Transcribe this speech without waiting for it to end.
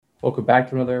Welcome back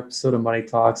to another episode of Money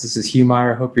Talks. This is Hugh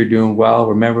Meyer. Hope you're doing well.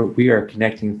 Remember, we are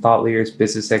connecting thought leaders,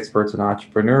 business experts, and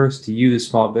entrepreneurs to you, the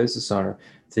small business owner.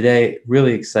 Today,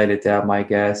 really excited to have my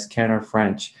guest, Kenner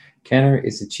French. Kenner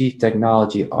is the Chief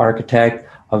Technology Architect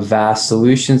of Vast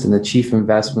Solutions and the Chief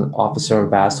Investment Officer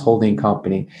of Vast Holding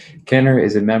Company. Kenner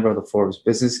is a member of the Forbes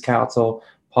Business Council,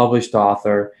 published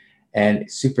author, and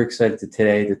super excited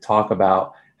today to talk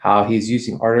about how he's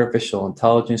using artificial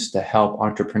intelligence to help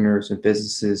entrepreneurs and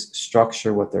businesses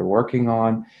structure what they're working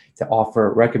on, to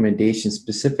offer recommendations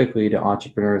specifically to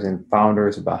entrepreneurs and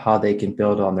founders about how they can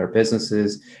build on their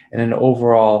businesses, and an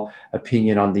overall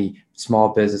opinion on the small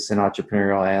business and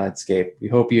entrepreneurial landscape. We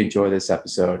hope you enjoy this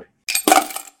episode.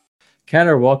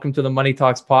 Kenner, welcome to the Money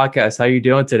Talks podcast. How are you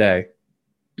doing today?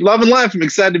 Love and life. I'm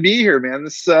excited to be here, man.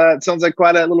 This sounds like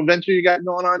quite a little venture you got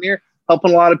going on here, helping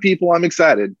a lot of people. I'm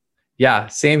excited. Yeah,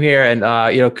 same here. And,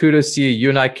 kudos to you. You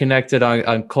and I connected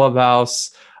on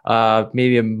Clubhouse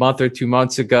maybe a month or 2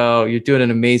 months ago. You're doing an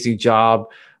amazing job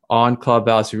on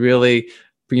Clubhouse, really,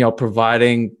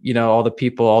 providing, all the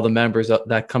people, all the members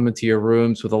that come into your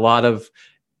rooms with a lot of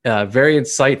very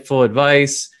insightful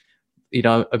advice.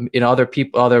 Other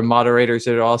people, other moderators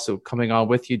that are also coming on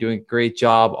with you, doing a great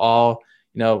job. All,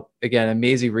 again,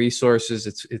 amazing resources.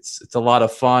 It's a lot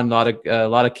of fun, a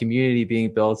lot of community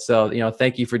being built. So,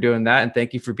 thank you for doing that. And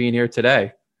thank you for being here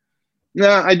today.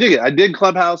 Yeah, I dig it. I dig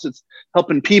Clubhouse. It's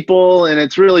helping people. And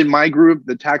it's really my group,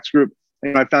 the tax group.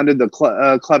 I founded the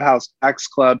Clubhouse Tax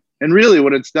Club. And really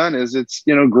what it's done is it's,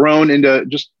 grown into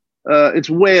just, it's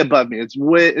way above me.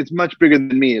 It's much bigger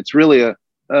than me. It's really a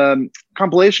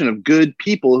compilation of good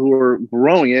people who are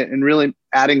growing it and really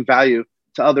adding value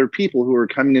to other people who are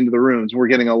coming into the rooms. We're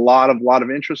getting a lot of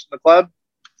interest in the club,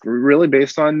 really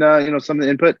based on some of the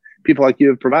input people like you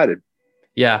have provided.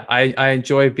 Yeah, I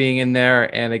enjoy being in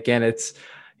there, and again, it's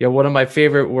one of my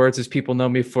favorite words, as people know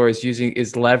me for,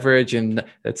 is leverage, and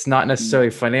it's not necessarily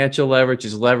financial leverage.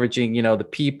 Is leveraging the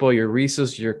people, your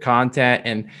resources, your content,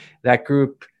 and that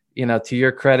group. To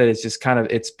your credit, it's just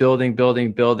it's building,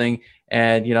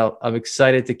 and I'm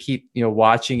excited to keep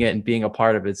watching it and being a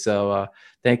part of it. So.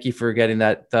 Thank you for getting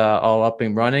that all up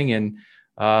and running, and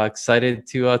excited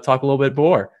to talk a little bit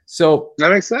more. So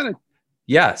I'm excited.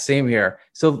 Yeah, same here.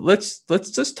 So let's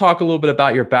just talk a little bit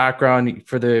about your background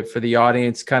for the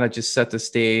audience, kind of just set the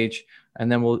stage,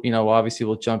 and then we'll obviously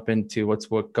we'll jump into what's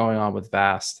going on with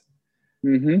Vast.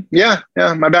 Mm-hmm. Yeah.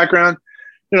 My background.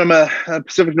 I'm a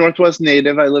Pacific Northwest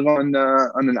native. I live on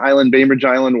an island, Bainbridge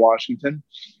Island, Washington.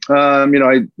 I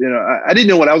didn't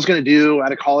know what I was going to do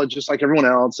out of college, just like everyone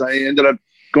else. I ended up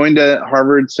going to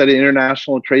Harvard, studied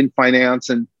international trade and finance.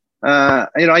 And,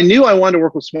 I knew I wanted to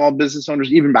work with small business owners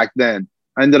even back then.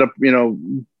 I ended up,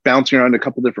 bouncing around a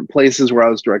couple different places where I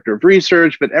was director of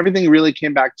research, but everything really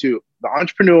came back to the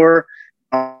entrepreneur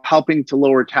helping to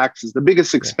lower taxes, the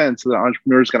biggest expense that an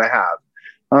entrepreneur is going to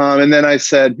have. And then I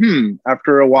said,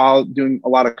 after a while doing a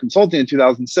lot of consulting in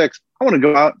 2006, I want to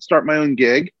go out and start my own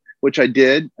gig, which I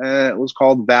did. It was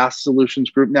called Vast Solutions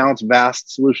Group. Now it's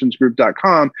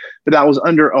vastsolutionsgroup.com, but that was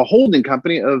under a holding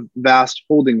company of Vast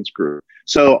Holdings Group.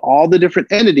 So all the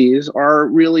different entities are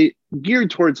really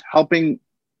geared towards helping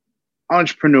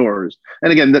entrepreneurs.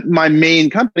 And again, my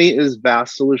main company is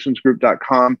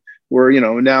vastsolutionsgroup.com, where,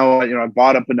 now, I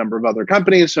bought up a number of other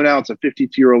companies. So now it's a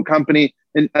 52-year-old company.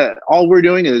 And all we're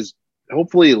doing is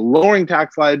hopefully lowering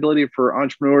tax liability for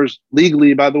entrepreneurs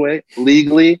legally, by the way,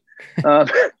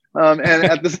 and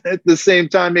at the same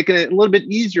time, making it a little bit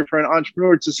easier for an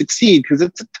entrepreneur to succeed, because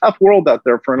it's a tough world out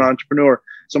there for an entrepreneur.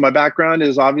 So my background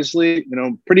is obviously,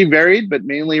 pretty varied, but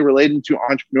mainly related to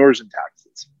entrepreneurs and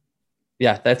taxes.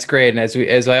 Yeah, that's great. And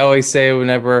as I always say,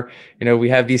 whenever, we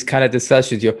have these kind of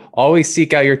discussions, you always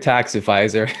seek out your tax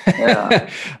advisor. Yeah,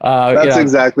 that's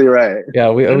exactly right.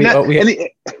 Yeah.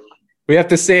 We have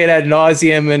to say it ad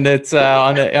nauseum, and it's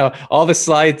on all the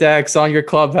slide decks on your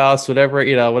Clubhouse, whatever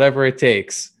it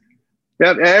takes.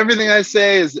 Yeah. Everything I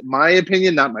say is my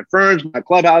opinion, not my firm's, not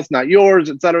Clubhouse, not yours,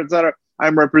 et cetera, et cetera.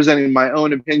 I'm representing my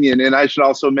own opinion. And I should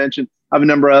also mention, I have a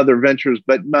number of other ventures,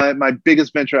 but my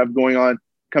biggest venture I have going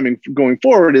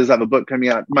forward is I have a book coming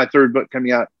out, my third book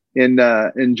coming out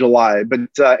in July. But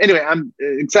anyway, I'm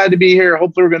excited to be here.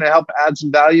 Hopefully we're going to help add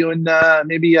some value and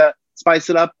maybe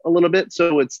spice it up a little bit,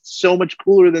 so it's so much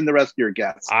cooler than the rest of your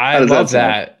guests. I love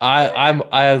that.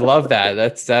 I love that.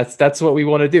 That's what we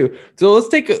want to do. So let's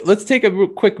take a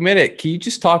quick minute. Can you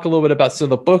just talk a little bit about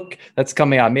the book that's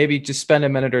coming out? Maybe just spend a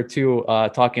minute or two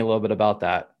talking a little bit about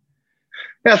that.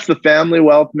 That's the Family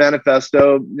Wealth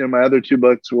Manifesto. My other two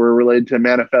books were related to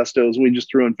manifestos. We just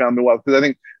threw in Family Wealth because I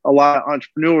think a lot of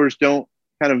entrepreneurs don't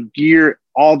kind of gear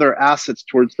all their assets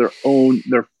towards their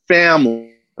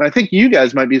family. And I think you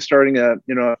guys might be starting a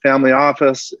family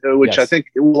office, which I think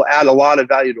will add a lot of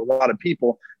value to a lot of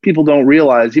people. People don't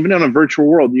realize, even in a virtual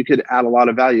world, you could add a lot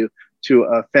of value to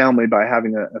a family by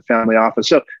having a family office.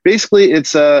 So basically,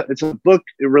 it's a book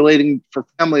relating for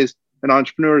families and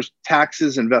entrepreneurs: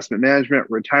 taxes, investment management,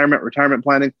 retirement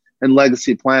planning, and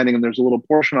legacy planning. And there's a little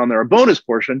portion on there, a bonus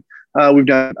portion. We've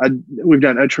done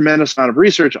a tremendous amount of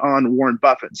research on Warren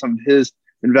Buffett, some of his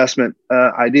investment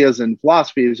ideas and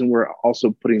philosophies, and we're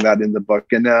also putting that in the book.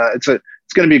 And it's going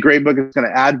to be a great book. It's going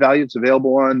to add value. It's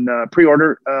available on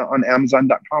pre-order on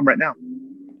Amazon.com right now.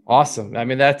 Awesome. I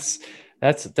mean, that's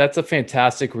a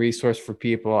fantastic resource for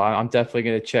people. I'm definitely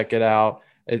going to check it out.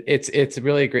 It's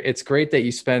really great. It's great that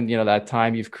you spend, that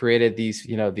time. You've created these,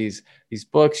 these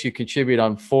books. You contribute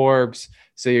on Forbes.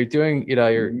 So you're doing,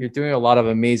 you're doing a lot of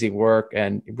amazing work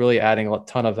and really adding a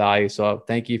ton of value. So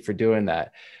thank you for doing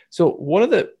that. So one of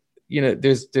the,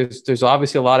 there's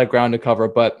obviously a lot of ground to cover,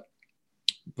 but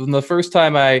from the first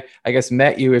time I guess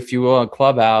met you, if you will, on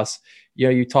Clubhouse,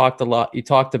 you talked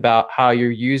about how you're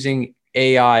using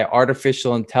AI,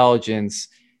 artificial intelligence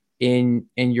in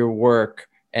your work.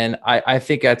 And I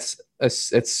think it's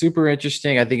super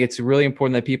interesting. I think it's really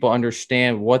important that people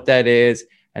understand what that is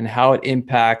and how it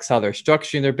impacts how they're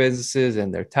structuring their businesses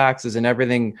and their taxes and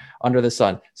everything under the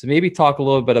sun. So maybe talk a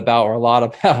little bit about, or a lot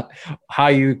about, how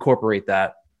you incorporate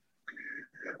that.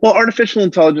 Well, artificial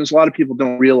intelligence, a lot of people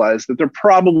don't realize that they're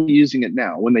probably using it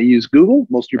now. When they use Google,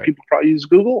 most of your people probably use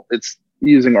Google. It's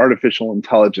using artificial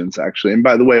intelligence, actually. And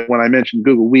by the way, when I mentioned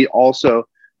Google, we also,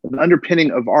 the underpinning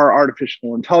of our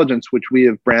artificial intelligence, which we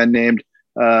have brand named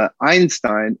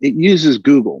Einstein, it uses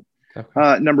Google.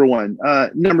 Okay. Number one.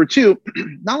 Number two,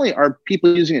 not only are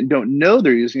people using it and don't know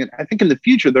they're using it, I think in the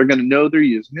future they're going to know they're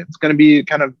using it. It's going to be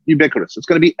kind of ubiquitous. It's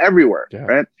going to be everywhere,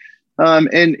 right?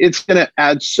 And it's going to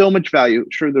add so much value.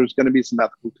 Sure, there's going to be some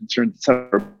ethical concerns, et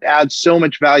cetera. It adds so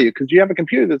much value because you have a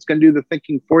computer that's going to do the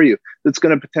thinking for you, that's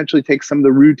going to potentially take some of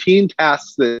the routine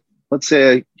tasks that, let's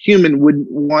say, a human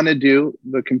wouldn't want to do.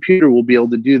 The computer will be able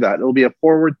to do that. It'll be a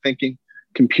forward-thinking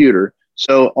computer.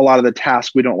 So a lot of the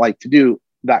tasks we don't like to do,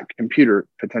 that computer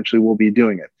potentially will be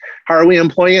doing it. How are we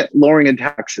employing it? Lowering in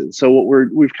taxes. So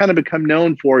what we've kind of become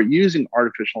known for using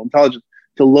artificial intelligence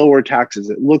to lower taxes.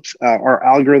 It looks our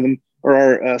algorithm or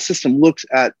our system looks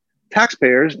at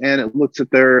taxpayers and it looks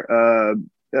at their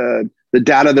the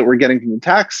data that we're getting from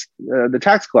the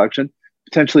tax collection,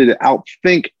 potentially to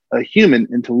outthink a human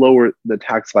and to lower the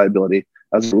tax liability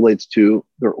as it relates to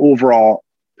their overall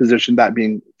position, that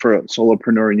being for a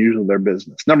solopreneur and usually their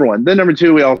business. Number one. Then number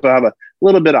two, we also have a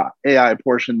little bit of AI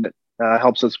portion that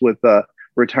helps us with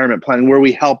retirement planning, where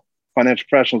we help financial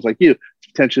professionals like you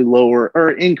potentially lower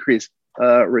or increase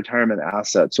retirement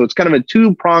assets. So it's kind of a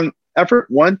two-pronged effort.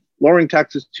 One, lowering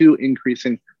taxes. Two,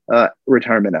 increasing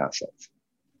retirement assets.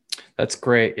 That's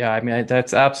great. Yeah, I mean,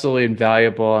 that's absolutely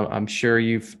invaluable. I'm sure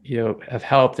you've have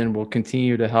helped and will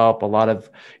continue to help a lot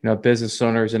of business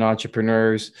owners and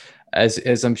entrepreneurs.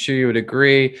 As I'm sure you would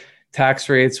agree, tax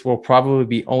rates will probably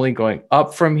be only going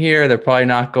up from here. They're probably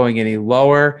not going any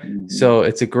lower. Mm-hmm. So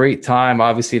it's a great time,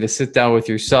 obviously, to sit down with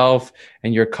yourself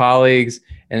and your colleagues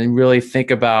and really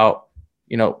think about,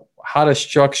 how to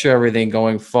structure everything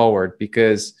going forward,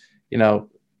 because,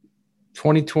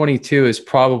 2022 is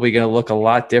probably going to look a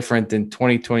lot different than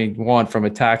 2021 from a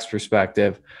tax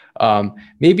perspective.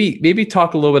 Maybe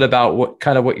talk a little bit about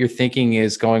what your thinking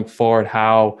is going forward,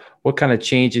 what kind of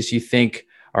changes you think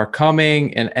are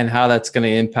coming and how that's going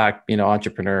to impact,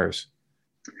 entrepreneurs.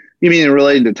 You mean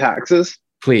related to taxes?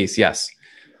 Please. Yes.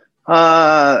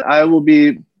 I will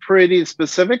be pretty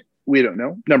specific. We don't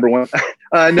know. Number one.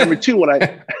 Number two, what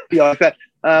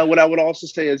I would also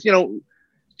say is,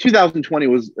 2020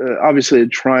 was obviously a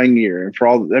trying year for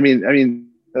all.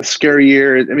 A scary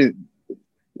year.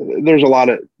 There's a lot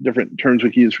of different terms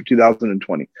we can use for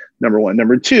 2020. Number one.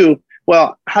 Number two,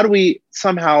 well, how can we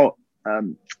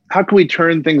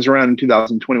turn things around in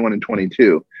 2021 and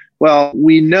 22? Well,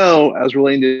 we know, as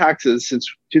relating to taxes, since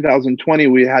 2020,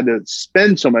 we had to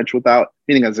spend so much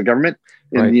meaning as a government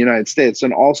in the United States,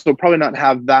 and also probably not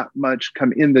have that much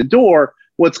come in the door.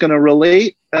 What's going to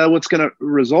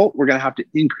result, we're going to have to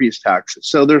increase taxes.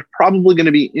 So there's probably going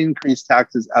to be increased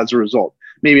taxes as a result,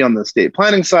 maybe on the estate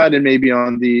planning side and maybe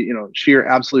on the sheer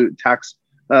absolute tax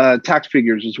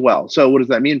figures as well. So what does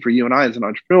that mean for you and I as an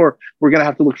entrepreneur? We're going to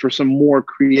have to look for some more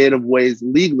creative ways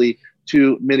legally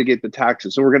to mitigate the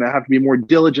taxes. So we're going to have to be more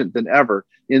diligent than ever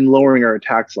in lowering our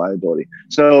tax liability.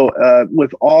 So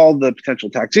with all the potential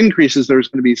tax increases, there's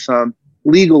going to be some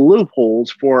legal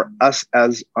loopholes for us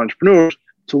as entrepreneurs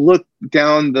to look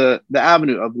down the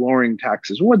avenue of lowering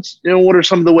taxes. What are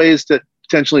some of the ways to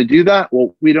potentially do that?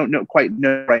 Well, we don't quite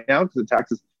know right now because the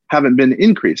taxes haven't been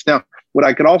increased. Now, what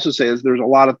I could also say is there's a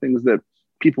lot of things that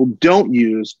people don't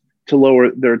use to lower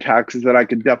their taxes that I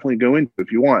could definitely go into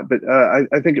if you want. But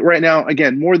I think right now,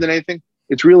 again, more than anything,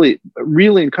 it's really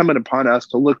incumbent upon us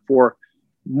to look for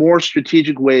more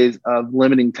strategic ways of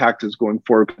limiting taxes going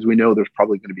forward, because we know there's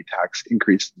probably going to be tax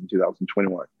increases in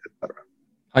 2021, et cetera.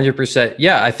 100%.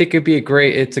 Yeah, I think it's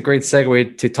a great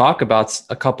segue to talk about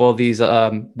a couple of these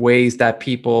ways that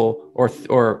people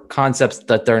or concepts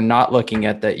that they're not looking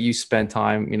at that you spend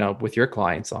time, with your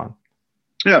clients on.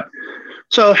 Yeah.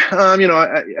 So,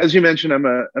 as you mentioned,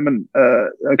 I'm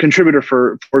a contributor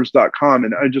for Forbes.com,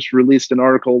 and I just released an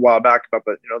article a while back about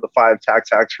the 5 tax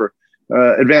hacks for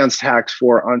advanced hacks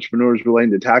for entrepreneurs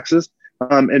relating to taxes.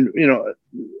 And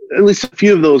at least a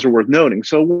few of those are worth noting.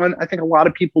 So one, I think a lot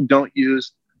of people don't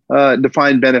use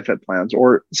defined benefit plans,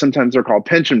 or sometimes they're called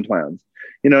pension plans.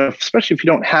 Especially if you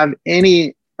don't have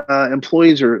any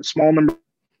employees or small numbers,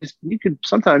 you could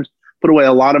sometimes put away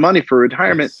a lot of money for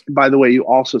retirement. Yes. By the way, you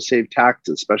also save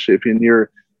taxes, especially if you're in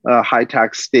your high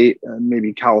tax state,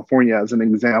 maybe California as an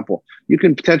example. You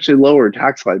can potentially lower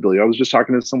tax liability. I was just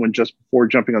talking to someone just before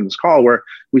jumping on this call where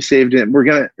we saved it. We're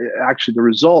going to actually, the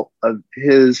result of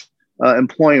his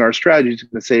employing our strategy is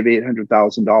going to save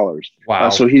 $800,000. Wow.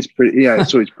 So he's pretty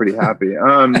happy.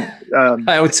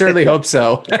 I would certainly hope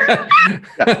so.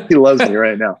 Yeah, he loves me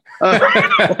right now.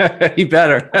 He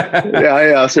better.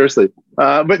 Yeah, seriously.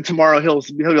 But tomorrow he'll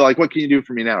be like, "What can you do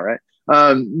for me now?" Right?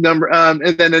 And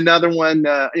then another one.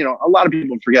 A lot of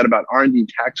people forget about R&D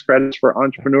tax credits for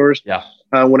entrepreneurs. Yeah.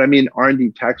 What I mean,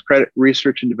 R&D tax credit,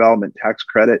 research and development tax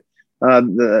credit.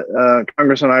 The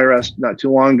Congress and IRS not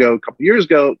too long ago, a couple of years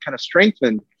ago, kind of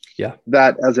strengthened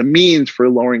that as a means for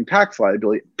lowering tax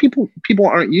liability. People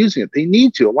aren't using it. They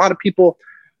need to. A lot of people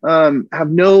have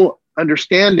no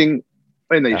understanding,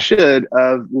 and they should,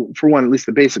 for one, at least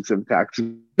the basics of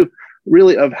taxes,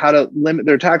 really of how to limit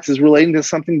their taxes relating to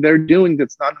something they're doing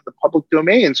that's not in the public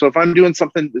domain. So if I'm doing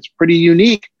something that's pretty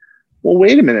unique, well,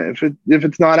 wait a minute. If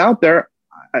it's not out there,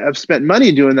 I've spent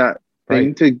money doing that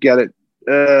thing to get it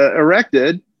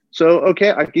erected. So,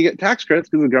 okay, I can get tax credits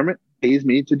because the government pays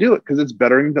me to do it because it's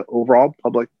bettering the overall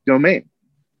public domain.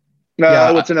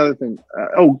 What's another thing?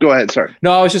 Go ahead. Sorry.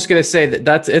 No, I was just going to say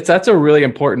that's a really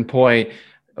important point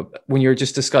when you're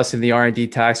just discussing the R&D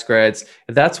tax credits.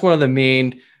 That's one of the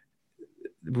main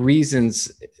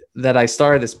reasons that I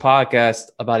started this podcast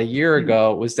about a year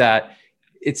ago, was that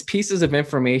it's pieces of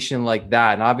information like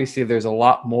that. And obviously there's a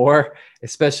lot more,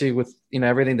 especially with,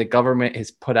 everything the government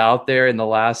has put out there in the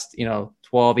last,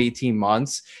 12, 18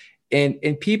 months.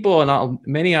 And people and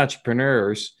many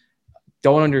entrepreneurs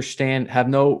don't understand, have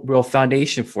no real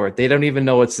foundation for it. They don't even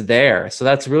know it's there. So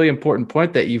that's a really important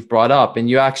point that you've brought up. And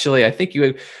you actually, I think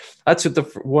that's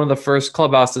what one of the first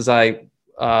clubhouses I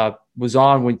was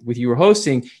on with you were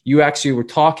hosting. You actually were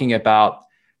talking about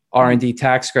R&D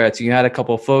tax credits. You had a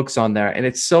couple of folks on there, and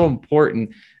it's so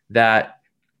important that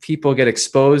people get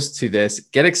exposed to this,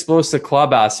 get exposed to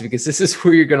Clubhouse, because this is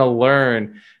where you're going to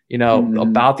learn,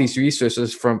 about these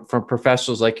resources from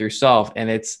professionals like yourself. And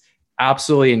it's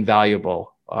absolutely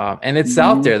invaluable. And it's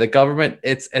out there. The government,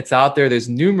 it's out there. There's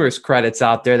numerous credits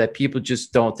out there that people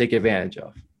just don't take advantage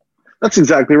of. That's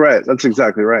exactly right.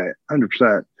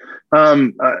 100%.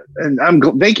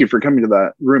 And thank you for coming to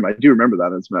that room. I do remember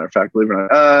that, as a matter of fact, believe it or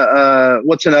not.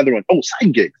 What's another one? Oh,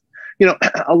 side gigs.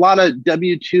 A lot of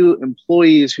W-2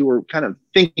 employees who are kind of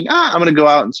thinking, I'm going to go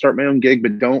out and start my own gig,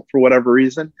 but don't for whatever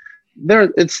reason.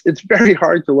 It's very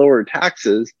hard to lower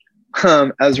taxes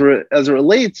as it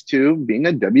relates to being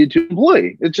a W-2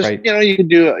 employee. It's just, you can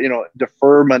do,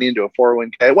 defer money into a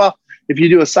 401k. Well, if you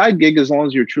do a side gig, as long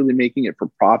as you're truly making it for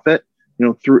profit,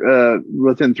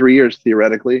 within 3 years,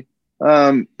 theoretically,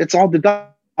 it's all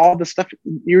the stuff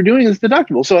you're doing is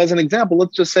deductible. So as an example,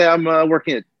 let's just say I'm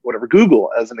working at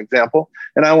Google as an example,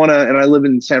 and I live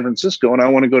in San Francisco, and I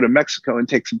want to go to Mexico and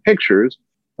take some pictures.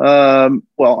 On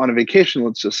a vacation,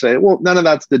 let's just say, none of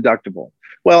that's deductible.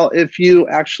 Well, if you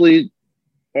actually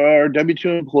are a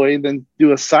W-2 employee, then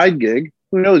do a side gig,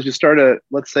 who knows, you start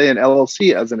let's say an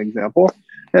LLC as an example,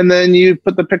 and then you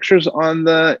put the pictures on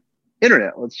the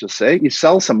internet, let's just say, you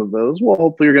sell some of those. Well,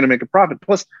 hopefully you're going to make a profit.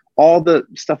 Plus all the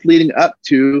stuff leading up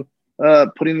to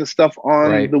putting the stuff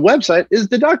on the website is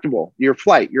deductible. Your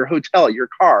flight, your hotel, your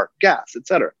car, gas,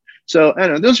 etc. So I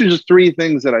don't know, those are just 3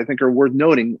 things that I think are worth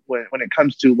noting when it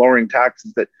comes to lowering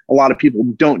taxes that a lot of people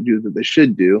don't do that they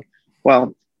should do.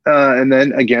 Well, and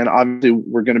then again, obviously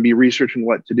we're going to be researching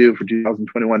what to do for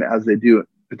 2021 as they do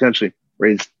potentially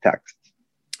raise taxes.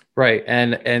 Right.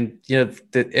 And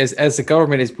as the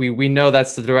government is, we know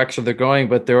that's the direction they're going,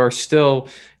 but there are still,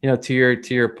 to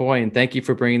your point, and thank you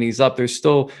for bringing these up, there's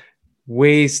still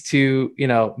ways to,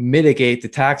 mitigate the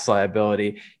tax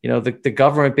liability. The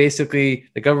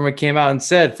government came out and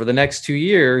said for the next 2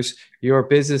 years, your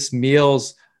business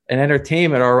meals and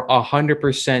entertainment are 100%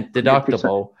 100%.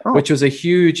 deductible, Oh, which was a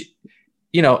huge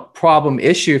problem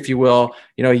issue, if you will,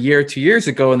 a year, 2 years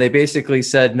ago, and they basically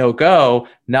said no go.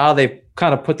 Now they've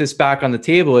kind of put this back on the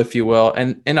table, if you will,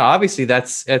 and obviously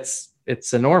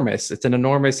it's enormous. It's an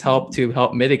enormous help to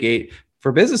help mitigate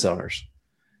for business owners.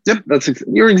 yep,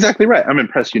 you're exactly right. I'm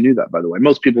impressed you knew that, by the way.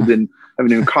 Most people haven't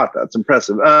even caught that. It's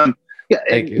impressive. Yeah,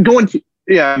 Thank you.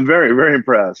 Yeah, I'm very, very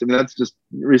impressed. I mean, that's just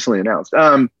recently announced.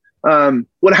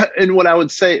 What I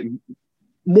would say,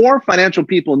 more financial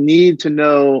people need to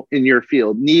know in your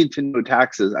field, need to know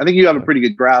taxes. I think you have a pretty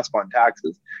good grasp on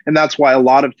taxes. And that's why a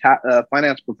lot of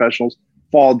finance professionals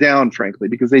fall down, frankly,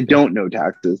 because they don't know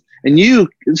taxes.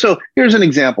 So here's an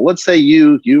example. Let's say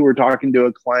you were talking to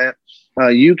a client,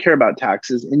 you care about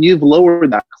taxes, and you've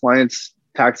lowered that client's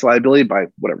tax liability by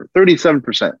whatever,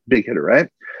 37%, big hitter, right?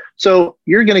 So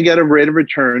you're going to get a rate of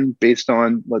return based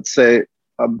on, let's say,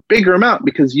 a bigger amount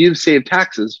because you've saved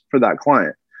taxes for that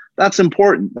client. That's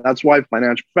important. That's why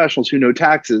financial professionals who know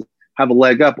taxes have a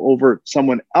leg up over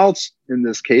someone else in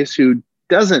this case who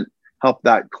doesn't help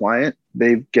that client.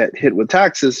 They get hit with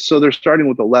taxes, so they're starting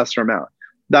with a lesser amount.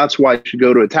 That's why you should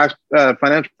go to a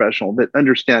financial professional that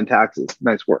understand taxes.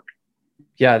 Nice work.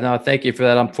 Yeah, no, thank you for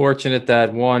that. I'm fortunate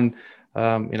that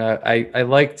I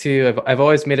like to, I've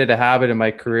always made it a habit in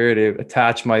my career to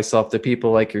attach myself to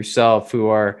people like yourself who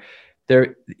are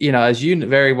there, as you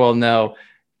very well know,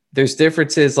 there's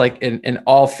differences like in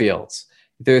all fields.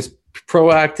 There's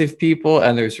proactive people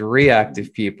and there's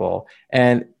reactive people.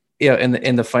 And,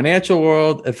 in the financial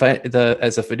world,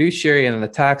 as a fiduciary, and in the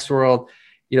tax world,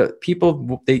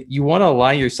 people, you want to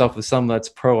align yourself with someone that's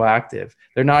proactive.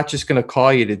 They're not just going to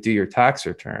call you to do your tax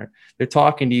return. They're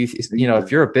talking to you,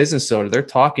 if you're a business owner, they're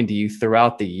talking to you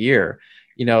throughout the year,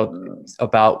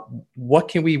 about what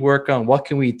can we work on? What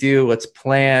can we do? Let's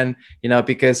plan,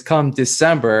 because come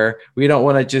December, we don't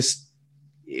want to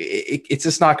it's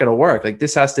just not going to work. Like,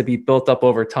 this has to be built up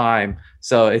over time.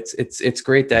 So it's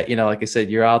great that, like I said,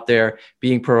 you're out there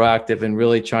being proactive and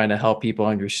really trying to help people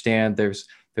understand there's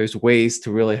ways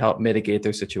to really help mitigate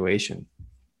their situation.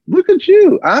 Look at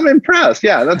you. I'm impressed.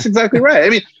 Yeah, that's exactly right. I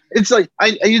mean, it's like,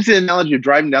 I use the analogy of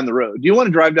driving down the road. Do you want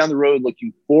to drive down the road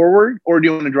looking forward, or do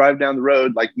you want to drive down the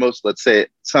road like most, let's say,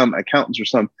 some accountants or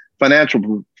some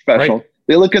financial professional? Right.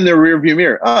 They look in their rearview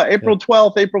mirror. April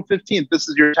 12th, April 15th, this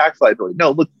is your tax liability.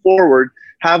 No, look forward.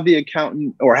 Have the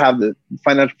accountant or have the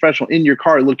financial professional in your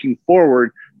car looking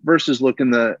forward versus look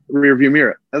in the rearview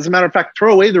mirror. As a matter of fact,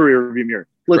 throw away the rearview mirror.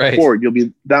 Look forward. You'll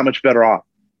be that much better off.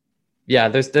 Yeah,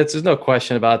 there's no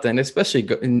question about that,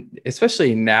 and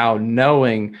especially now,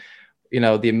 knowing,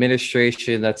 the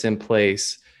administration that's in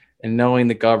place, and knowing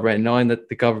the government, knowing that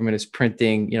the government is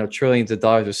printing, trillions of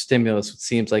dollars of stimulus, it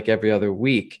seems like every other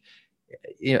week.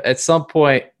 At some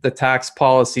point, the tax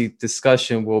policy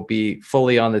discussion will be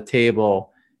fully on the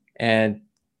table, and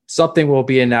something will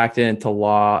be enacted into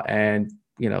law, and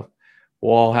we'll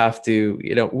all have to.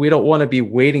 We don't want to be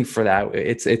waiting for that.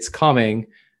 It's coming.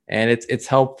 And it's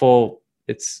helpful.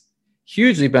 It's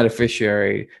hugely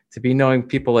beneficiary to be knowing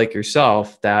people like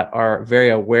yourself that are very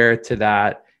aware to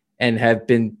that and have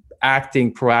been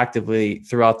acting proactively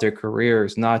throughout their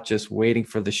careers, not just waiting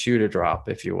for the shoe to drop,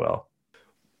 if you will.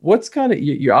 What's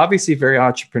you're obviously very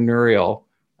entrepreneurial,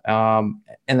 and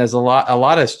there's a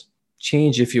lot of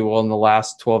change, if you will, in the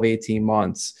last 12, 18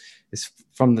 months. Is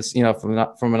from this, from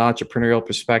an entrepreneurial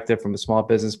perspective, from a small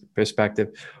business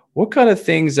perspective. What kind of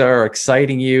things are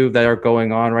exciting you that are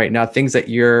going on right now? Things that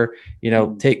you're,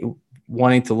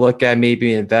 wanting to look at,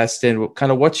 maybe invest in.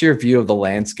 What's your view of the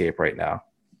landscape right now?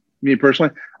 Me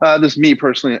personally,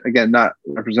 again, not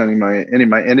representing any of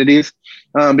my entities,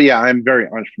 but yeah, I'm very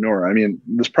entrepreneurial. I mean,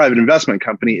 this private investment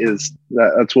company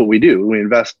that's what we do. We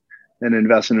invest in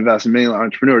many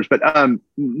entrepreneurs. But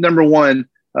number one,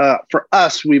 for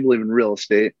us, we believe in real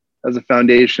estate as a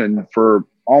foundation for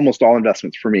almost all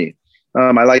investments. For me.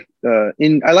 I like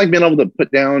being able to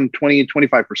put down 20,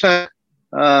 25%,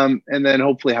 and then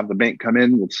hopefully have the bank come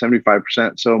in with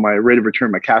 75%. So my rate of return,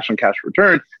 my cash on cash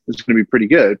return is going to be pretty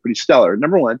good, pretty stellar.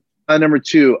 Number one. Number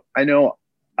two, I know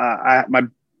my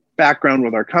background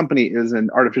with our company is in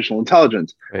artificial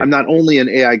intelligence. Right. I'm not only an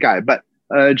AI guy, but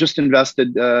just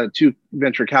invested 2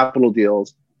 venture capital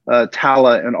deals,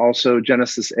 Tala and also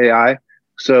Genesis AI.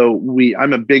 So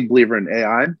I'm a big believer in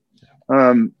AI.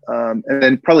 And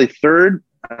then probably third,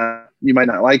 You might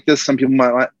not like this. Some people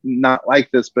might not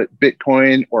like this, but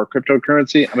Bitcoin or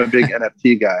cryptocurrency, I'm a big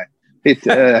NFT guy.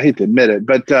 I hate to admit it,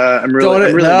 but I'm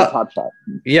really in the top shop.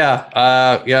 Yeah,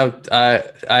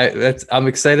 I'm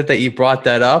excited that you brought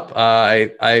that up.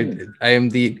 I am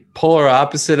the polar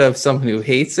opposite of someone who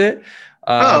hates it.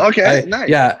 Okay, nice.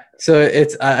 Yeah, so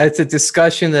it's a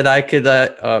discussion that I could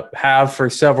have for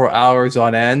several hours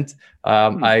on end.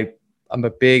 I'm a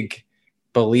big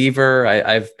believer.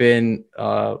 I've been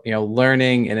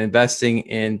learning and investing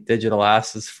in digital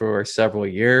assets for several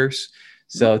years.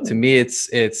 So to me,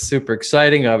 it's super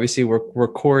exciting. Obviously, we're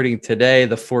recording today,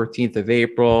 the 14th of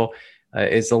April,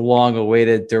 is a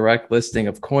long-awaited direct listing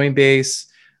of Coinbase,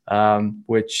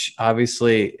 which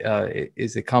obviously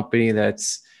is a company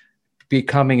that's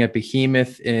becoming a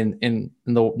behemoth in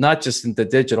the, not just in the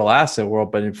digital asset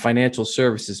world, but in financial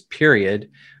services, period.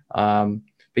 But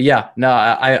yeah, no,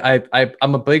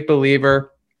 I'm a big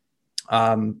believer.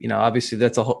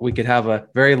 Obviously we could have a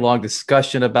very long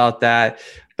discussion about that.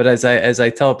 But as I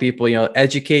tell people,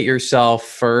 educate yourself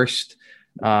first.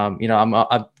 I'm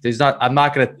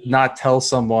not going to not tell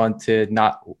someone to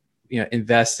not,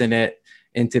 invest into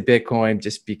Bitcoin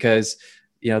just because,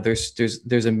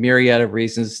 there's a myriad of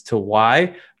reasons to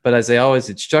why. But as I always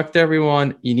instruct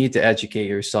everyone, you need to educate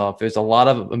yourself. There's a lot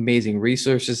of amazing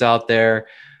resources out there.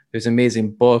 There's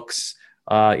amazing books.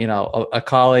 A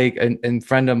colleague and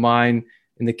friend of mine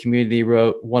in the community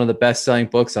wrote one of the best-selling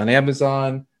books on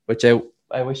Amazon, which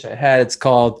I wish I had. It's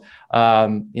called,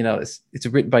 it's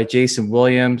written by Jason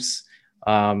Williams.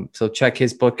 So check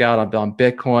his book out on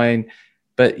Bitcoin.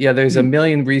 But yeah, there's a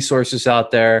million resources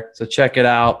out there. So check it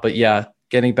out. But yeah,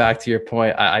 getting back to your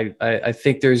point, I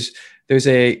think there's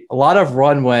a lot of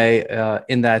runway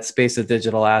in that space of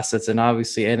digital assets. And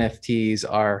obviously NFTs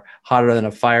are hotter than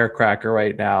a firecracker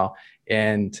right now.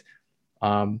 And,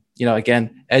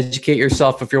 again, educate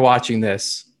yourself if you're watching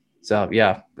this. So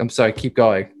yeah, I'm sorry, keep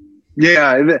going.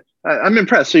 Yeah, I'm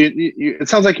impressed. So it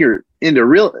sounds like you're into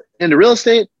real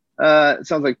estate. It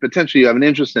sounds like potentially you have an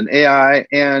interest in AI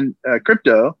and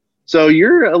crypto. So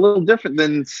you're a little different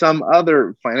than some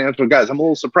other financial guys. I'm a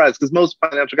little surprised because most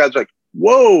financial guys are like,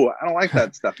 whoa, I don't like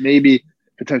that stuff. Maybe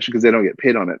potentially because they don't get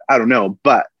paid on it. I don't know,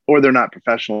 or they're not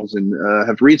professionals and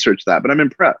have researched that. But I'm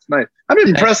impressed. Nice. I'm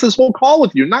impressed this whole call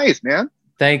with you. Nice, man.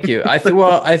 Thank you. I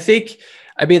think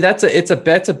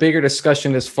it's a bigger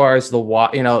discussion as far as the why,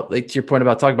 like to your point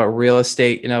about talking about real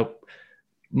estate,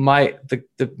 my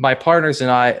partners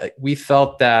and I, we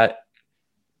felt that,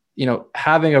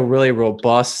 having a really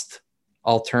robust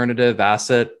alternative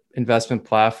asset investment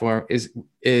platform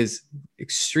is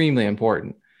extremely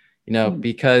important,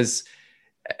 because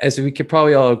as we could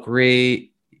probably all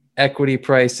agree, equity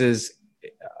prices,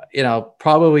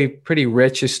 probably pretty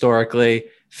rich historically.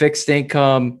 Fixed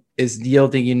income is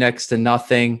yielding you next to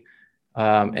nothing.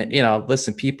 And,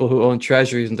 listen, people who own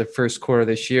treasuries in the first quarter of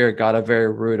this year got a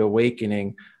very rude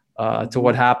awakening to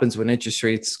what happens when interest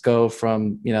rates go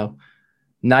from,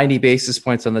 90 basis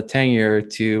points on the 10-year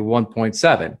to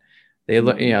 1.7. They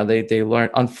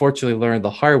unfortunately learned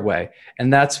the hard way.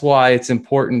 And that's why it's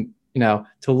important, to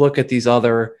look at these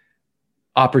other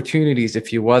opportunities,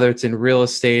 whether it's in real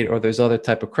estate or there's other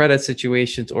type of credit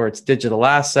situations or it's digital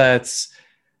assets,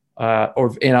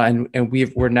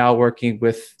 we're now working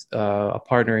with a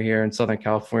partner here in Southern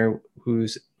California who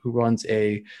runs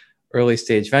a early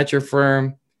stage venture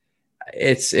firm.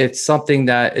 It's something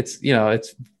that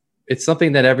it's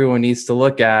something that everyone needs to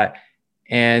look at,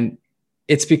 and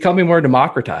it's becoming more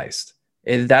democratized.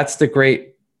 And that's the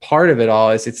great part of it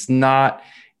all. It's been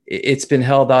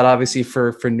held out obviously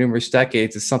for numerous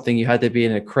decades. It's something you had to be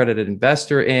an accredited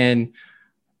investor in,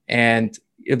 and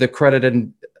the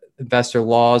accredited investor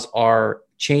laws are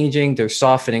changing. They're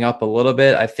softening up a little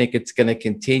bit. I think it's going to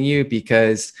continue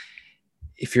because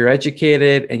if you're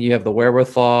educated and you have the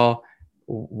wherewithal,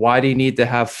 why do you need to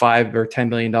have $5 or $10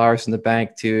 million in the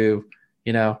bank to,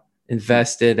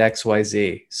 invest in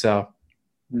XYZ? So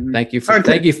thank you for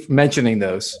mentioning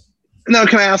those. Now,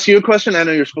 can I ask you a question? I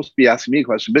know you're supposed to be asking me a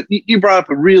question, but you brought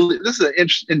up this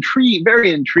is an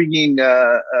very intriguing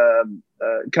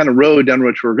kind of road down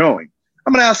which we're going.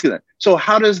 I'm going to ask you that. So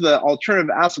how does the alternative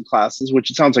asset classes,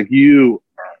 which it sounds like you're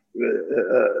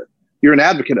an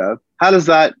advocate of, how does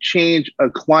that change a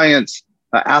client's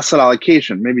asset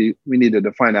allocation? Maybe we need to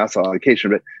define asset allocation,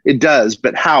 but it does.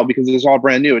 But how? Because it's all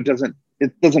brand new. It doesn't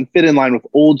fit in line with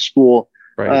old school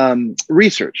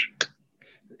research.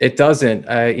 It doesn't.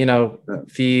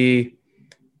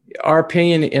 Our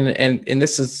opinion, and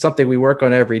this is something we work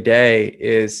on every day,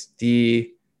 is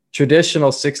the traditional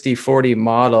 60-40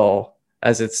 model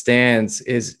as it stands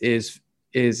is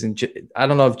I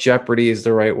don't know if jeopardy is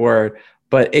the right word,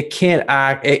 but it can't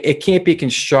act. It can't be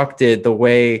constructed the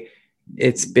way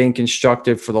it's been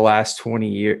constructed for the last 20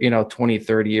 years, 20,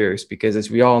 30 years, because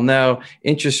as we all know,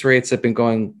 interest rates have been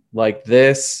going like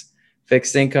this,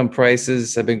 fixed income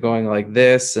prices have been going like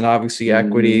this, and obviously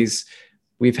equities.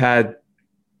 We've had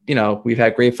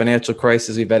great financial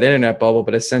crisis, we've had internet bubble,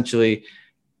 but essentially,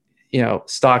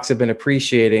 stocks have been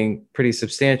appreciating pretty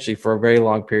substantially for a very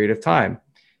long period of time.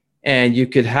 And you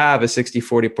could have a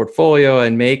 60-40 portfolio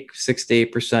and make 6 to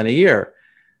 8% a year.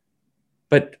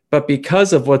 But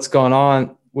because of what's gone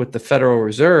on with the Federal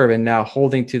Reserve and now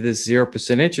holding to this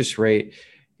 0% interest rate,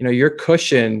 your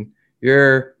cushion,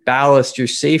 your ballast, your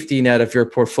safety net of your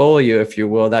portfolio, if you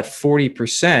will, that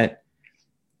 40%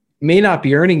 may not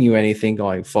be earning you anything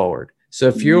going forward. So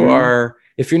if you're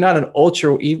not an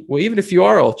even if you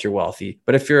are ultra wealthy,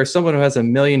 but if you're someone who has $1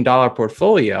 million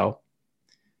portfolio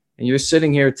and you're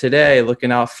sitting here today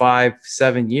looking out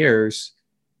 5-7 years,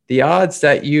 the odds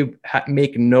that you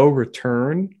make no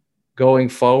return going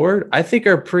forward, I think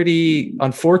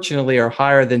unfortunately, are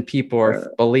higher than people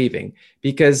are believing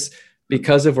because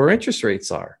of where interest rates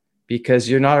are. Because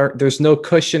there's no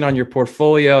cushion on your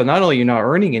portfolio. Not only are you not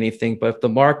earning anything, but if the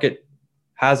market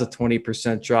has a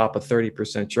 20% drop, a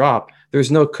 30% drop,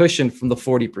 there's no cushion from the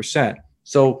 40%.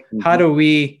 So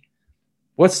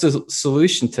what's the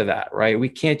solution to that, right? We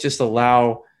can't just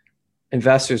allow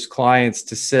investors, clients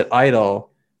to sit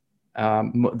idle.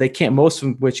 They can't, most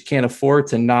of which can't afford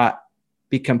to not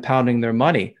be compounding their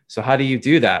money. So how do you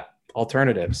do that?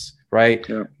 Alternatives, right?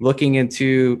 Yeah. Looking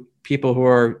into people who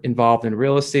are involved in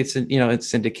real estate, in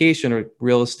syndication or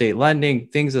real estate lending,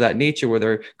 things of that nature, where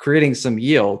they're creating some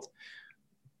yield.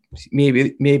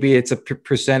 Maybe it's a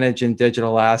percentage in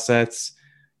digital assets,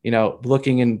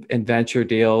 looking in venture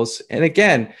deals. And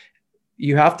again,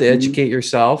 you have to educate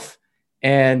yourself,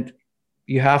 and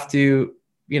you have to,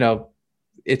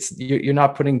 you're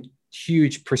not putting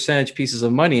huge percentage pieces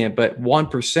of money in, but 1%,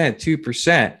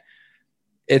 2%,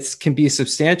 it can be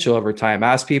substantial over time.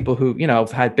 Ask people who,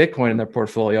 have had Bitcoin in their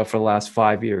portfolio for the last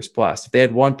 5 years plus. If they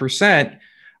had 1%,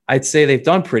 I'd say they've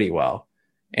done pretty well.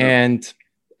 And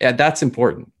that's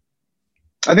important.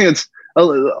 I think it's,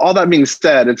 all that being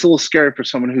said, it's a little scary for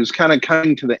someone who's kind of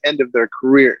coming to the end of their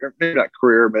career, or maybe not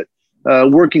career, but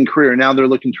working career. Now they're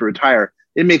looking to retire.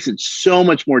 It makes it so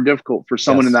much more difficult for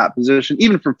someone in that position,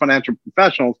 even for financial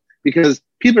professionals, because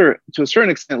people are, to a certain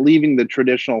extent, leaving the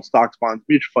traditional stocks, bonds,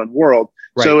 mutual fund world.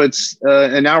 Right. So it's,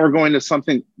 and now we're going to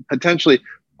something potentially,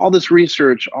 all this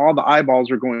research, all the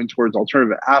eyeballs are going towards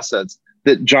alternative assets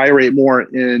that gyrate more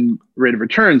in rate of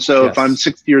return. So if I'm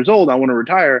 60 years old, I want to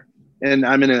retire, and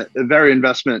I'm in a very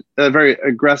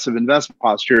aggressive investment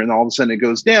posture, and all of a sudden it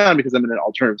goes down because I'm in an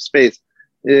alternative space.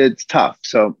 It's tough.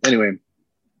 So anyway.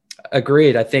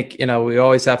 Agreed. I think, we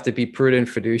always have to be prudent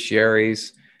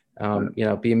fiduciaries,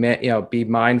 be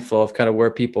mindful of kind of where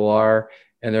people are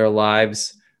in their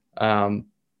lives. But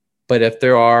if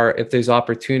there's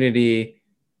opportunity,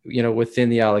 within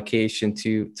the allocation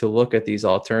to look at these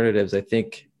alternatives, I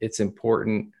think it's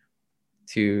important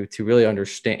to really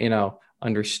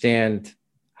understand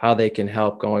how they can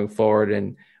help going forward,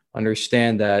 and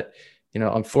understand that,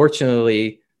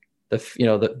 unfortunately,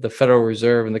 the Federal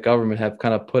Reserve and the government have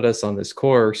kind of put us on this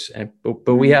course,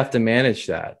 but we have to manage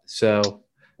that. So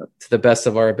to the best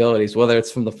of our abilities, whether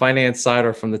it's from the finance side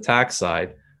or from the tax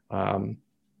side.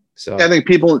 So I think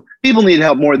people need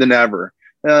help more than ever.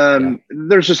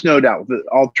 There's just no doubt. The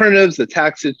alternatives,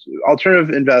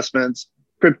 alternative investments,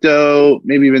 crypto,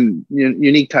 maybe even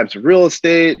unique types of real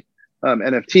estate,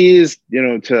 NFTs,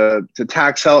 to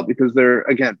tax help, because they're,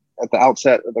 again, at the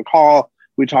outset of the call,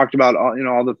 we talked about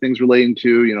all the things relating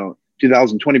to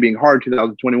 2020 being hard,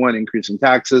 2021 increasing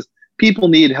taxes. People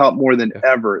need help more than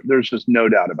ever. There's just no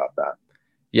doubt about that.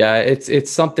 Yeah,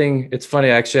 it's something. It's funny,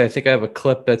 actually. I think I have a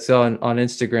clip that's on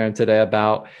Instagram today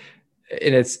about,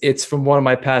 and it's from one of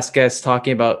my past guests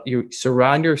talking about, you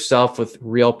surround yourself with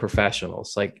real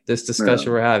professionals. Like this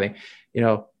discussion we're having,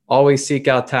 always seek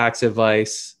out tax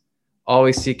advice.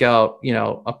 Always seek out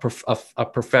a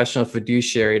professional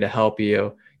fiduciary to help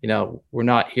you. We're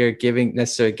not here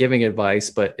necessarily giving advice,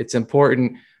 but it's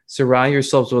important. Surround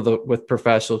yourselves with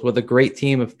professionals, with a great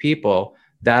team of people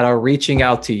that are reaching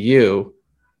out to you,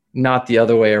 not the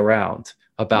other way around,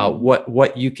 about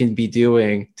what you can be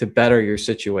doing to better your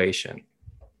situation.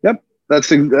 Yep,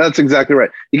 that's exactly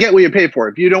right. You get what you pay for.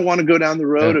 If you don't want to go down the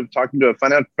road of talking to a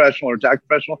financial professional or tax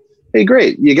professional, hey,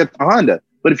 great, you get the Honda.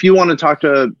 But if you want to talk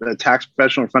to a tax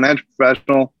professional or financial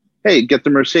professional, hey, get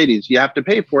the Mercedes. You have to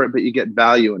pay for it, but you get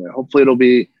value in it. Hopefully it'll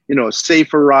be, a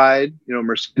safer ride,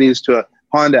 Mercedes to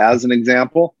Honda as an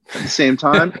example. At the same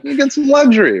time, you get some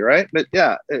luxury, right? But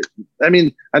yeah,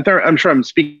 I'm sure I'm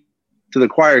speaking to the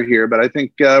choir here, but I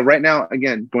think right now,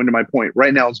 again, going to my point,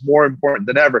 right now it's more important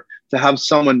than ever to have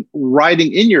someone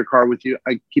riding in your car with you.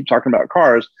 I keep talking about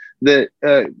cars that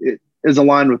it is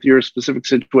aligned with your specific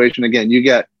situation. Again, you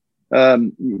get what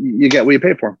you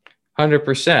pay for.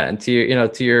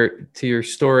 100%. To your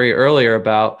story earlier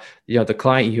about the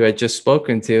client you had just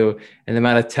spoken to and the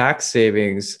amount of tax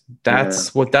savings.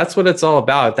 That's what it's all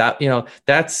about.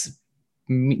 That's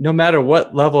no matter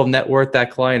what level of net worth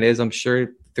that client is. I'm sure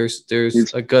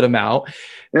there's a good amount,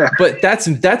 but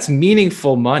that's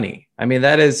meaningful money. I mean,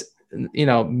 that is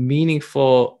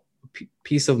meaningful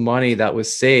piece of money that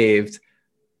was saved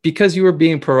because you were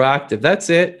being proactive. That's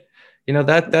it.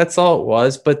 That's all it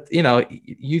was. But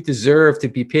you deserve to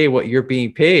be paid what you're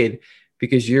being paid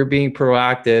because you're being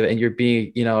proactive and you're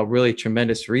being a really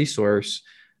tremendous resource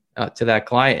to that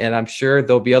client. And I'm sure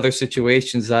there'll be other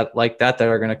situations that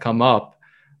are going to come up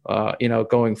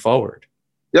going forward.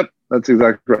 Yep, that's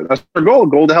exactly right. That's our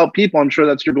goal to help people. I'm sure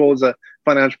that's your goal as a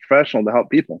financial professional, to help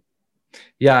people.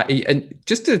 Yeah, and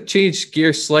just to change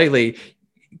gears slightly,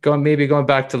 going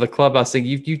back to the Clubhouse thing,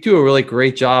 you do a really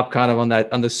great job kind of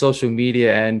on the social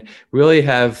media and really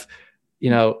have,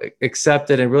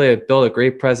 accepted and really have built a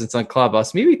great presence on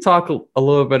Clubhouse. Maybe talk a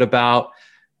little bit about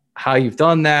how you've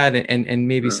done that and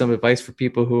maybe some advice for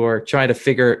people who are trying to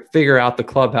figure out the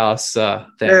Clubhouse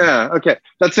thing. Yeah. Okay.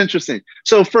 That's interesting.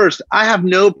 So first, I have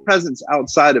no presence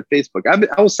outside of Facebook.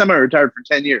 I was semi-retired for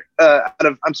 10 years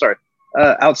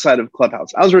outside of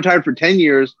Clubhouse. I was retired for 10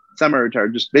 years,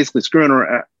 semi-retired, just basically screwing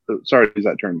around. Sorry to use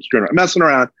that term, screwing around, messing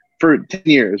around for 10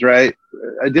 years, right?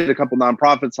 I did a couple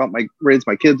nonprofits, helped raise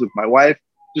my kids with my wife,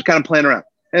 just kind of playing around.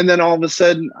 And then all of a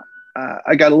sudden,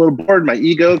 I got a little bored, my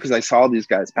ego, because I saw these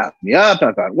guys pass me up. And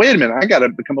I thought, wait a minute, I got to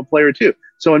become a player too.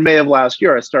 So in May of last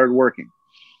year, I started working,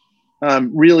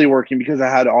 really working, because I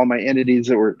had all my entities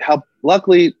that were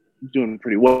luckily doing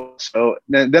pretty well. So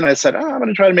then I said, I'm going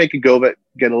to try to make a go of it,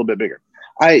 get a little bit bigger.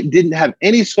 I didn't have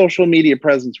any social media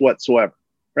presence whatsoever,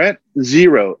 right?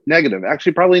 Zero, negative,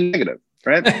 actually probably negative,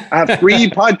 right? I have 3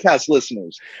 podcast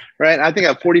listeners, right? I think I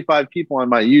have 45 people on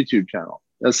my YouTube channel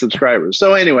as subscribers.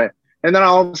 So anyway, and then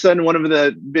all of a sudden, one of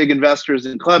the big investors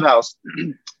in Clubhouse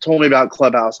told me about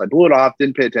Clubhouse. I blew it off,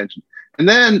 didn't pay attention. And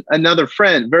then another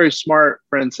friend, very smart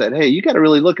friend, said, hey, you got to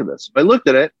really look at this. I looked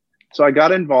at it. So I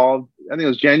got involved. I think it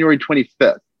was January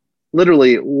 25th,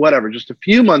 literally just a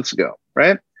few months ago,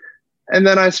 right? And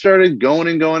then I started going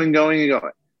and going and going and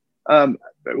going. I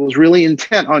was really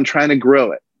intent on trying to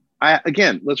grow it.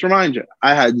 Again, let's remind you,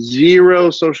 I had 0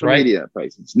 social media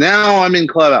presence. Now I'm in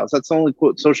Clubhouse. That's the only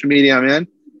social media I'm in.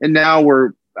 And now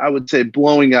I would say,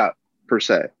 blowing up per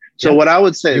se. So what I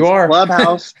would say is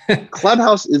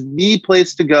Clubhouse is the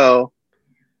place to go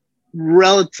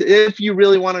if you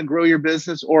really want to grow your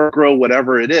business or grow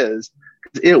whatever it is.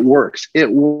 It works.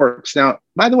 It works. Now,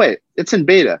 by the way, it's in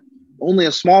beta. Only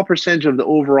a small percentage of the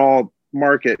overall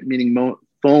market, meaning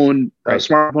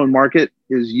smartphone market,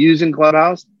 is using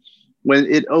Clubhouse. When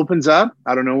it opens up,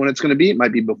 I don't know when it's going to be. It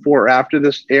might be before or after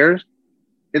this airs.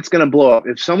 It's going to blow up.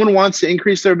 If someone wants to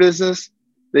increase their business,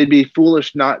 they'd be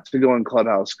foolish not to go in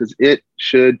Clubhouse, because it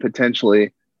should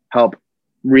potentially help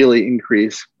really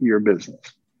increase your business.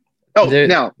 Now,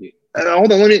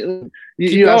 hold on.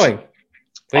 Keep going.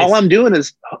 All I'm doing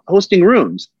is hosting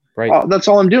rooms. Right. That's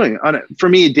all I'm doing on it. For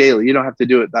me, daily. You don't have to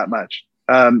do it that much.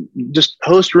 Just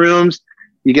host rooms.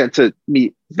 You get to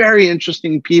meet very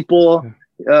interesting people.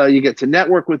 You get to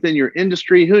network within your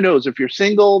industry. Who knows? If you're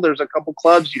single, there's a couple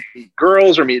clubs. You can meet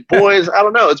girls or meet boys. I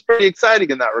don't know. It's pretty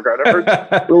exciting in that regard. I've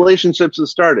heard relationships have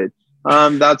started.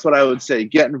 That's what I would say.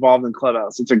 Get involved in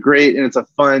Clubhouse. It's a great and it's a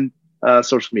fun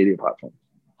social media platform.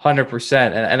 100%.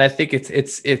 And I think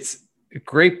it's a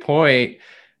great point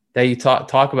that you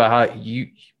talk about how you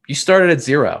started at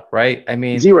 0, right? I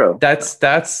mean, 0.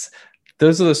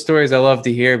 Those are the stories I love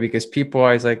to hear, because people are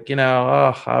always like,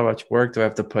 how much work do I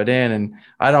have to put in? And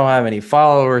I don't have any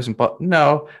followers.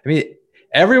 No, I mean,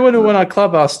 everyone who went on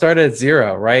Clubhouse started at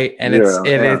 0, right? And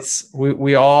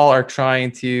we all are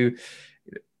trying to,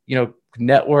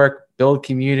 network, build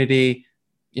community,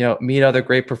 meet other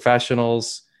great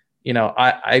professionals.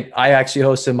 I actually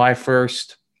hosted my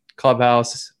first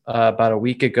Clubhouse about a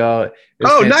week ago. It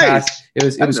was fantastic.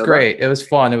 Nice. It was great. It was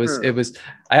fun. It was.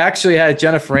 I actually had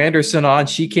Jennifer Anderson on.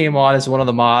 She came on as one of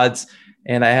the mods,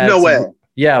 and I had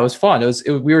Yeah, it was fun.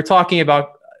 We were talking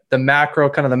about the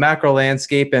macro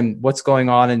landscape and what's going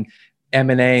on in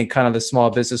M&A and kind of the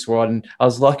small business world. And I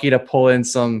was lucky to pull in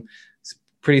some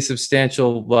pretty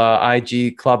substantial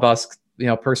IG Clubhouse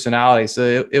personalities.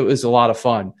 So it was a lot of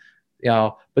fun.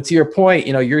 but to your point,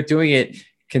 you're doing it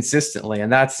consistently.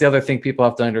 And that's the other thing people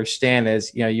have to understand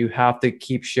is, you have to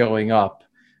keep showing up,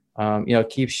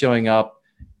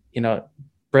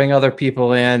 bring other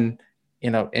people in,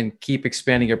 and keep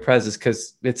expanding your presence,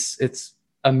 because it's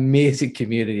amazing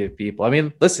community of people. I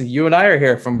mean, listen, you and I are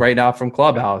here right now from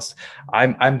Clubhouse.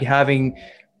 I'm having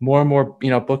more and more,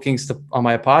 bookings on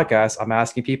my podcast. I'm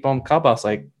asking people on Clubhouse,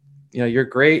 like, you're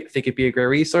great. I think it'd be a great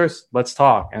resource. Let's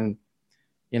talk. And,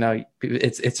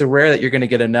 it's a rare that you're going to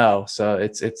get a no. So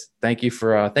it's thank you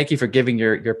for giving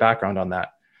your background on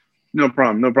that. No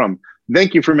problem.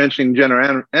 Thank you for mentioning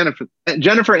Jennifer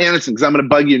Aniston, because I'm going to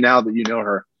bug you now that you know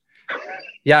her.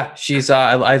 Yeah, she's.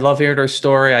 I love hearing her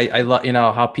story. I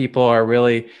love how people are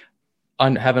really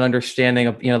have an understanding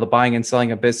of the buying and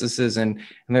selling of businesses, and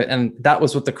that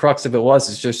was what the crux of it was.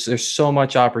 It's just there's so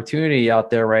much opportunity out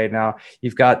there right now.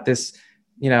 You've got this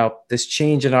this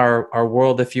change in our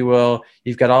world, if you will.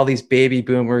 You've got all these baby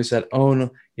boomers that own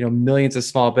millions of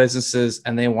small businesses,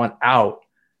 and they want out,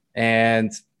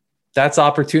 and that's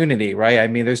opportunity, right? I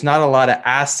mean, there's not a lot of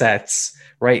assets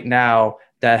right now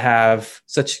that have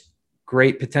such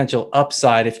great potential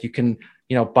upside if you can,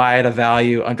 buy at a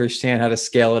value, understand how to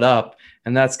scale it up.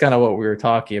 And that's kind of what we were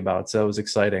talking about. So it was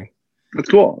exciting. That's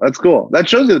cool. That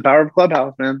shows you the power of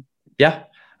Clubhouse, man. Yeah,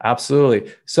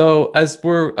 absolutely. So as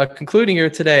we're concluding here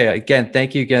today, again,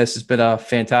 thank you again. This has been a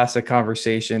fantastic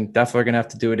conversation. Definitely going to have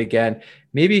to do it again.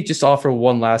 Maybe just offer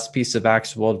one last piece of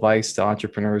actionable advice to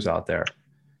entrepreneurs out there.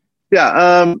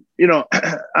 Yeah.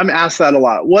 I'm asked that a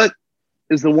lot. What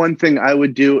is the one thing I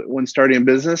would do when starting a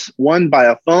business? 1, buy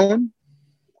a phone.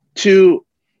 2,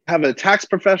 have a tax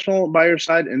professional by your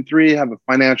side. And 3, have a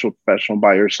financial professional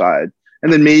by your side.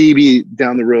 And then maybe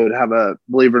down the road,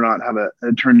 believe it or not, have an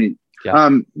attorney. Yeah.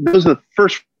 Those are the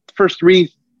first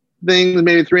 3 things,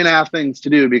 maybe 3.5 things to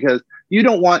do, because you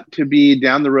don't want to be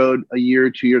down the road a year,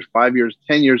 2 years, 5 years,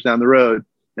 10 years down the road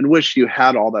and wish you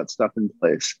had all that stuff in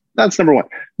place. That's number 1.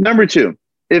 Number 2,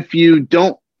 if you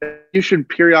don't, you should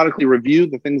periodically review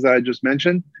the things that I just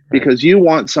mentioned, because you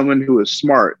want someone who is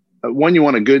smart. 1, you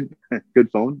want a good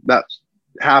phone. That's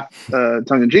half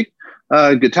tongue in cheek.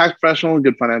 Good tax professional,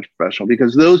 good financial professional,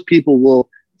 because those people will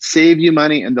save you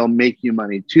money and they'll make you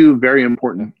money. 2 very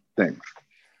important things.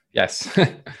 Yes.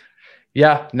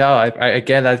 Yeah. No. I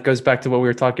again, that goes back to what we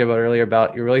were talking about earlier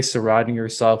about you're really surrounding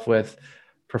yourself with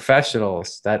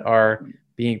professionals that are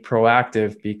being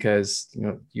proactive, because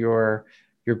you're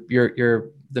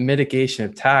the mitigation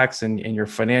of tax and your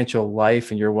financial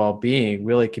life and your well-being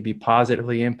really could be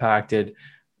positively impacted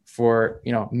for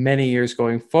many years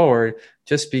going forward,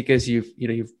 just because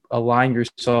you've aligned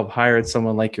yourself, hired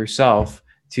someone like yourself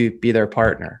to be their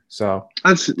partner. So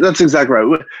that's exactly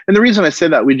right. And the reason I say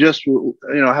that, we just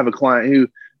have a client who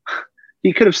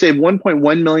he could have saved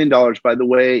 $1.1 million by the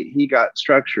way he got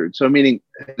structured. So meaning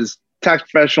his tax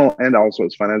professional and also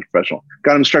his financial professional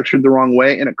got him structured the wrong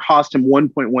way, and it cost him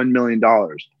 $1.1 million.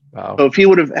 Wow. So if he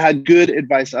would have had good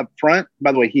advice up front,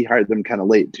 by the way, he hired them kind of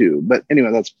late too. But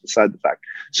anyway, that's beside the fact.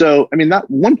 So, I mean, that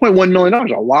 $1.1 million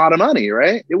is a lot of money,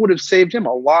 right? It would have saved him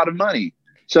a lot of money.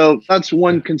 So that's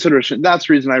one consideration. That's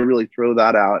the reason I really throw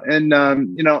that out. And,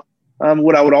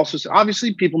 what I would also say,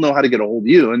 obviously people know how to get a hold of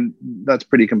you, and that's a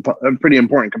pretty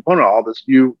important component of all this.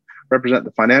 You represent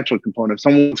the financial component. If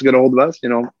someone wants to get a hold of us,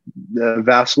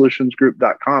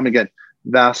 vastsolutionsgroup.com. Again,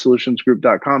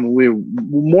 vastsolutionsgroup.com. And we're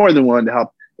more than willing to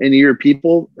help any of your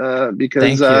people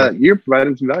because you're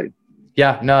providing some value.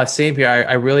 Yeah, no, same here.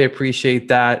 I really appreciate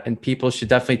that. And people should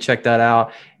definitely check that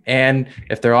out. And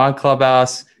if they're on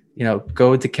Clubhouse,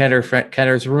 go to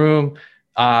Kenner's room.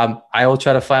 I will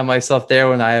try to find myself there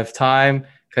when I have time,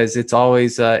 because it's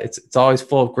always it's always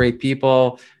full of great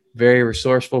people, very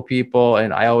resourceful people,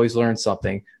 and I always learn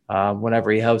something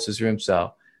whenever he hosts his room.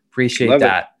 So appreciate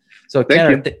that. So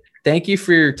Kenner, thank you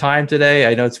for your time today.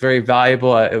 I know it's very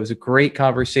valuable. It was a great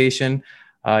conversation.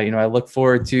 I look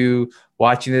forward to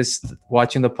watching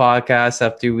the podcast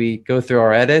after we go through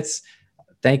our edits.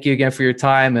 Thank you again for your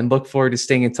time, and look forward to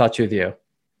staying in touch with you.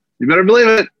 You better believe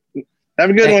it. Have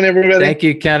a good one, everybody. Thank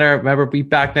you, Kenner. Remember, be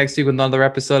back next week with another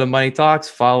episode of Money Talks.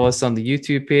 Follow us on the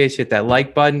YouTube page. Hit that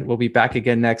like button. We'll be back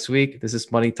again next week. This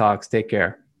is Money Talks. Take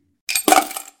care.